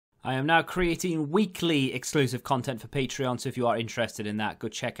I am now creating weekly exclusive content for Patreon, so if you are interested in that, go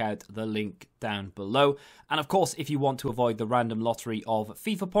check out the link down below. And of course, if you want to avoid the random lottery of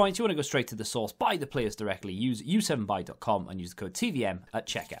FIFA points, you want to go straight to the source, buy the players directly, use u7buy.com and use the code TVM at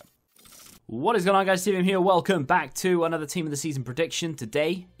checkout. What is going on, guys? TVM here. Welcome back to another Team of the Season prediction.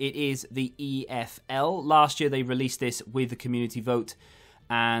 Today, it is the EFL. Last year, they released this with the community vote,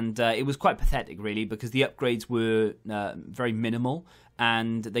 and it was quite pathetic, really, because the upgrades were very minimal,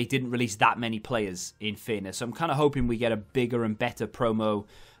 and they didn't release that many players, in fairness. So I'm kind of hoping we get a bigger and better promo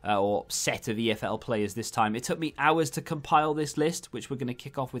or set of EFL players this time. It took me hours to compile this list, which we're going to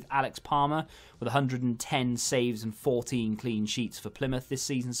kick off with Alex Palmer, with 110 saves and 14 clean sheets for Plymouth this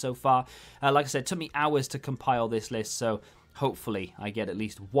season so far. Like I said, it took me hours to compile this list, so hopefully I get at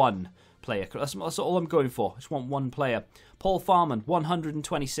least one player. That's all I'm going for. I just want one player. Paul Farman,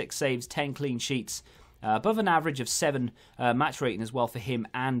 126 saves, 10 clean sheets. Above an average of 7 match rating as well for him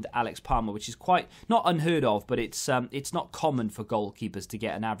and Alex Palmer, which is quite not unheard of, but it's not common for goalkeepers to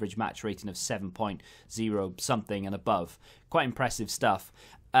get an average match rating of 7.0 something and above. Quite impressive stuff.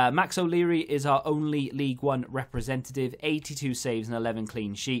 Max O'Leary is our only League One representative, 82 saves and 11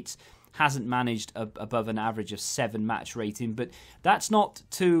 clean sheets. Hasn't managed above an average of 7 match rating, but that's not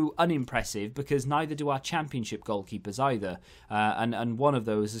too unimpressive because neither do our championship goalkeepers either. And one of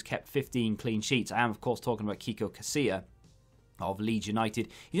those has kept 15 clean sheets. I am, of course, talking about Kiko Casilla of Leeds United.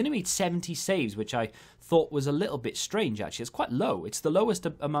 He's only made 70 saves, which I thought was a little bit strange, actually. It's quite low. It's the lowest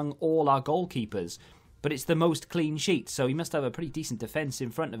among all our goalkeepers, but it's the most clean sheets, so he must have a pretty decent defence in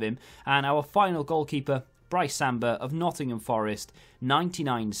front of him. And our final goalkeeper, Bryce Samba of Nottingham Forest,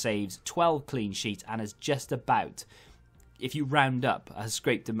 99 saves, 12 clean sheets, and has just about, if you round up, has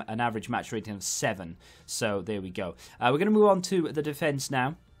scraped an average match rating of 7. So there we go. We're going to move on to the defence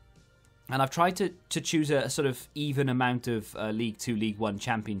now. And I've tried to choose a sort of even amount of League 2, League 1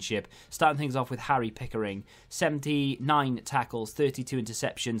 Championship. Starting things off with Harry Pickering. 79 tackles, 32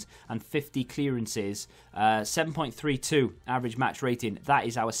 interceptions, and 50 clearances. 7.32 average match rating. That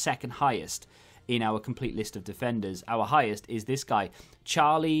is our second highest in our complete list of defenders. Our highest is this guy,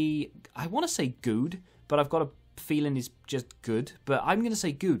 Charlie, I want to say Good, but I've got a feeling he's just Good, but I'm going to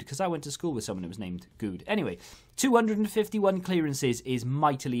say Good because I went to school with someone who was named Good. Anyway, 251 clearances is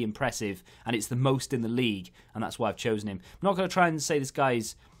mightily impressive, and it's the most in the league, and that's why I've chosen him. I'm not going to try and say this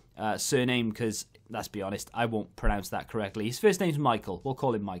guy's surname because, let's be honest, I won't pronounce that correctly. His first name's Michael. We'll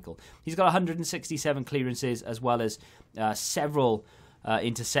call him Michael. He's got 167 clearances as well as several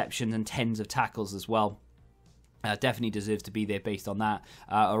interceptions and tens of tackles as well. Definitely deserves to be there based on that.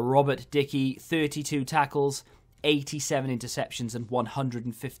 Robert Dickey, 32 tackles, 87 interceptions and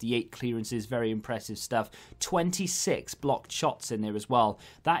 158 clearances. Very impressive stuff. 26 blocked shots in there as well.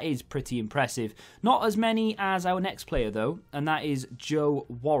 That is pretty impressive. Not as many as our next player, though, and that is Joe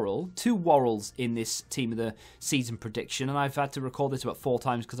Worrell. 2 Worrells in this Team of the Season prediction, and I've had to record this about 4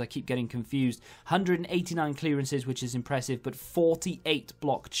 times because I keep getting confused. 189 clearances, which is impressive, but 48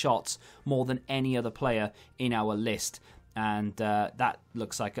 blocked shots, more than any other player in our list. And that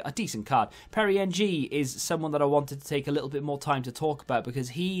looks like a decent card. Perry NG is someone that I wanted to take a little bit more time to talk about because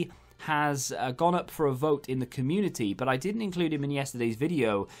he has gone up for a vote in the community, but I didn't include him in yesterday's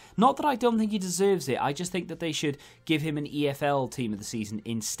video. Not that I don't think he deserves it, I just think that they should give him an EFL Team of the Season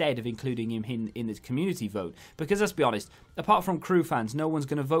instead of including him in the community vote. Because let's be honest, apart from Crew fans, no one's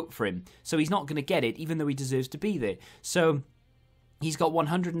going to vote for him, so he's not going to get it, even though he deserves to be there. So he's got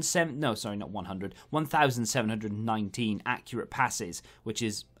 1,719 accurate passes, which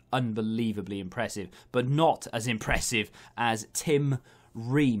is unbelievably impressive, but not as impressive as Tim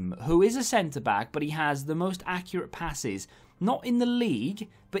Ream, who is a centre-back, but he has the most accurate passes, not in the league,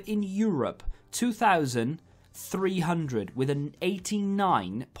 but in Europe. 2,300 with an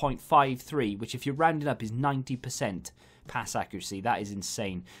 89.53, which if you're rounding up is 90%. Pass accuracy. That is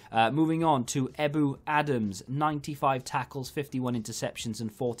insane. Moving on to Ebu Adams, 95 tackles, 51 interceptions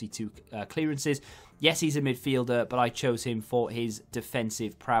and 42 clearances. Yes, he's a midfielder, but I chose him for his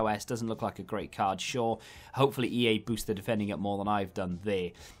defensive prowess. Doesn't look like a great card, sure. Hopefully EA boosts the defending up more than I've done there.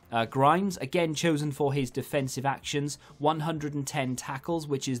 Grimes, again chosen for his defensive actions, 110 tackles,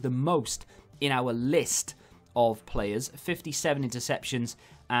 which is the most in our list of players, 57 interceptions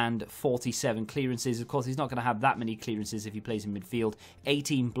and 47 clearances. Of course, he's not going to have that many clearances if he plays in midfield.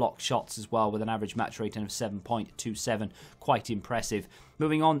 18 blocked shots as well with an average match rating of 7.27. Quite impressive.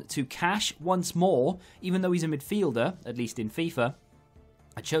 Moving on to Cash once more, even though he's a midfielder, at least in FIFA,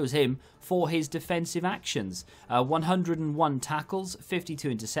 I chose him for his defensive actions. 101 tackles, 52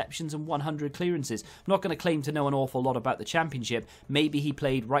 interceptions and 100 clearances. I'm not going to claim to know an awful lot about the Championship. Maybe he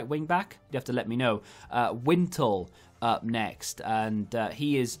played right wing back? You have to let me know. Wintle up next, and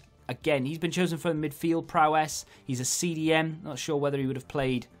he is Again, he's been chosen for midfield prowess. He's a CDM. Not sure whether he would have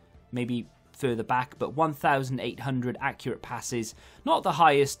played maybe further back, but 1,800 accurate passes. Not the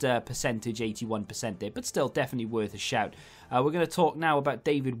highest percentage, 81% there, but still definitely worth a shout. We're going to talk now about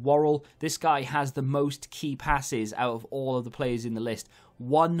David Worrell. This guy has the most key passes out of all of the players in the list.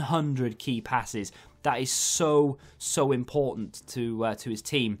 100 key passes. That is so important to his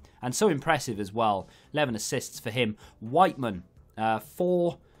team, and so impressive as well. 11 assists for him. Whiteman,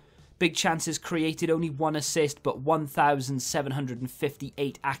 4 big chances created, only 1 assist, but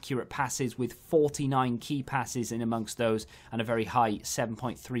 1,758 accurate passes with 49 key passes in amongst those, and a very high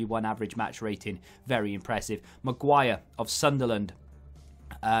 7.31 average match rating. Very impressive. Maguire of Sunderland,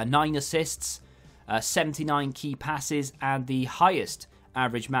 9 assists, 79 key passes, and the highest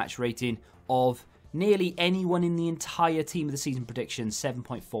average match rating of nearly anyone in the entire team of the season prediction,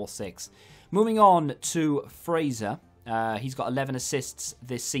 7.46. Moving on to Fraser. He's got 11 assists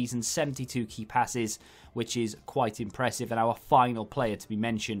this season, 72 key passes, which is quite impressive, and our final player to be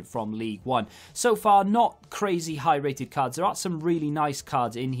mentioned from League One. So far, not crazy high-rated cards. There are some really nice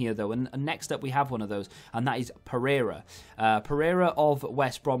cards in here, though, and next up we have one of those, and that is Pereira. Pereira of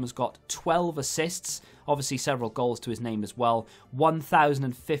West Brom has got 12 assists, obviously several goals to his name as well,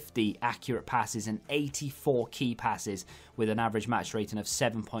 1,050 accurate passes and 84 key passes with an average match rating of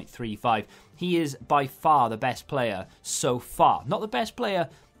 7.35. He is by far the best player so far. Not the best player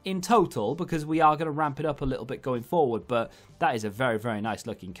in total, because we are going to ramp it up a little bit going forward, but that is a very nice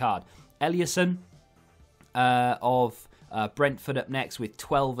looking card. Eliasson of Brentford up next with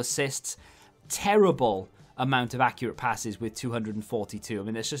 12 assists. Terrible amount of accurate passes with 242. I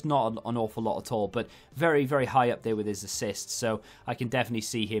mean, it's just not an awful lot at all, but very high up there with his assists, so I can definitely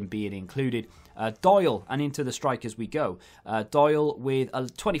see him being included. Doyle, and into the strikers we go. Doyle with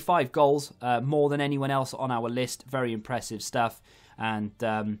 25 goals, more than anyone else on our list. Very impressive stuff. And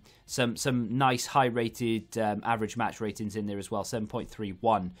some nice high-rated average match ratings in there as well, 7.31.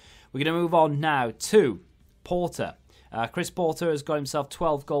 We're going to move on now to Porter. Chris Porter has got himself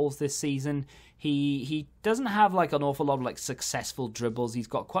 12 goals this season. He doesn't have like an awful lot of like successful dribbles. He's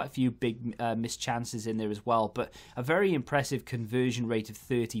got quite a few big missed chances in there as well, but a very impressive conversion rate of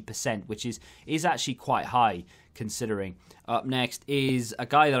 30%, which is actually quite high considering. Up next is a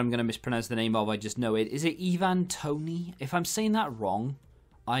guy that I'm going to mispronounce the name of. I just know it. Is it Ivan Toney? If I'm saying that wrong,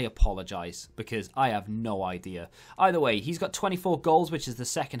 I apologise, because I have no idea. Either way, he's got 24 goals, which is the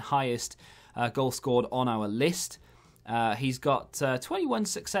second highest goal scored on our list. He's got 21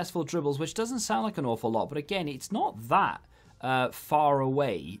 successful dribbles, which doesn't sound like an awful lot, but again, it's not that far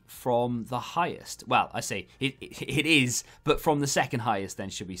away from the highest. Well, I say it is, but from the second highest then,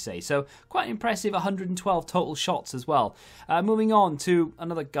 should we say. So quite impressive, 112 total shots as well. Moving on to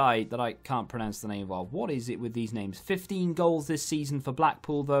another guy that I can't pronounce the name of. What is it with these names? 15 goals this season for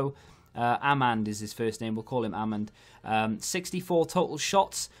Blackpool, though. Amand is his first name. We'll call him Amand. 64 total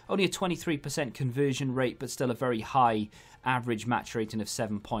shots, only a 23% conversion rate, but still a very high average match rating of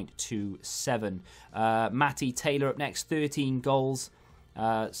 7.27. Matty Taylor up next, 13 goals.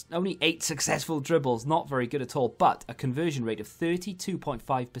 Only 8 successful dribbles, not very good at all, but a conversion rate of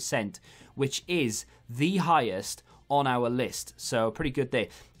 32.5%, which is the highest on our list, so pretty good there.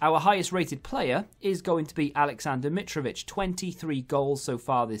 Our highest rated player is going to be Alexander Mitrovic, 23 goals so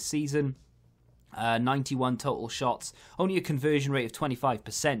far this season, 91 total shots, only a conversion rate of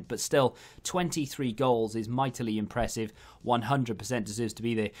 25%, but still 23 goals is mightily impressive, 100% deserves to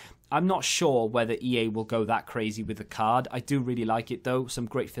be there. I'm not sure whether EA will go that crazy with the card. I do really like it though, some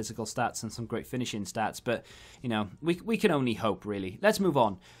great physical stats and some great finishing stats, but you know, we can only hope really. Let's move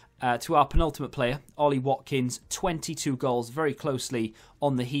on. To our penultimate player, Ollie Watkins, 22 goals, very closely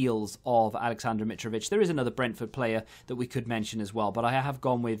on the heels of Alexander Mitrovic. There is another Brentford player that we could mention as well, but I have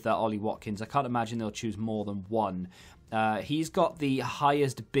gone with Ollie Watkins. I can't imagine they'll choose more than one. He's got the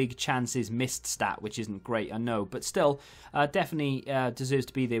highest big chances missed stat, which isn't great, I know, but still definitely deserves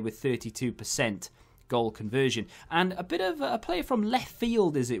to be there with 32% goal conversion. And a bit of a player from left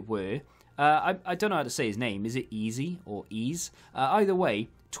field, as it were. I don't know how to say his name. Is it Easy or Ease? Either way,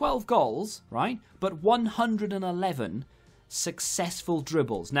 12 goals, right? But 111 successful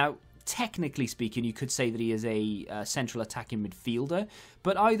dribbles. Now, technically speaking, you could say that he is a central attacking midfielder.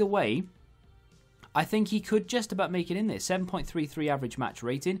 But either way, I think he could just about make it in there. 7.33 average match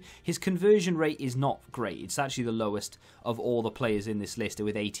rating. His conversion rate is not great. It's actually the lowest of all the players in this list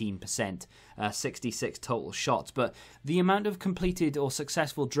with 18%, 66 total shots. But the amount of completed or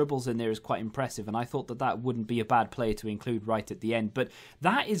successful dribbles in there is quite impressive, and I thought that that wouldn't be a bad player to include right at the end. But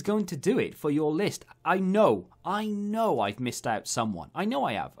that is going to do it for your list. I know I've missed out someone. I know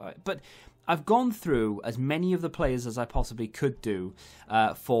I have. But I've gone through as many of the players as I possibly could do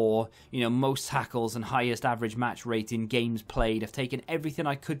for, most tackles and highest average match rate in games played. I've taken everything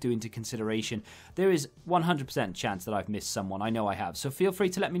I could do into consideration. There is 100% chance that I've missed someone. I know I have. So feel free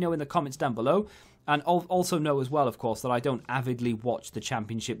to let me know in the comments down below. And also know as well, of course, that I don't avidly watch the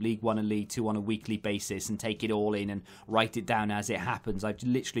Championship, League 1 and League 2 on a weekly basis and take it all in and write it down as it happens. I've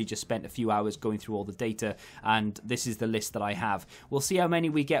literally just spent a few hours going through all the data, and this is the list that I have. We'll see how many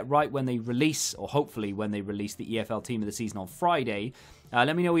we get right when they release, or hopefully when they release the EFL Team of the Season on Friday.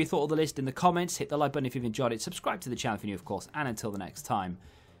 Let me know what you thought of the list in the comments. Hit the like button if you've enjoyed it. Subscribe to the channel if you're new, of course. And until the next time,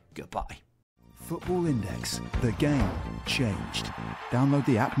 goodbye. Football Index. The game changed. Download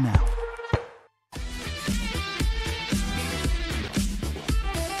the app now.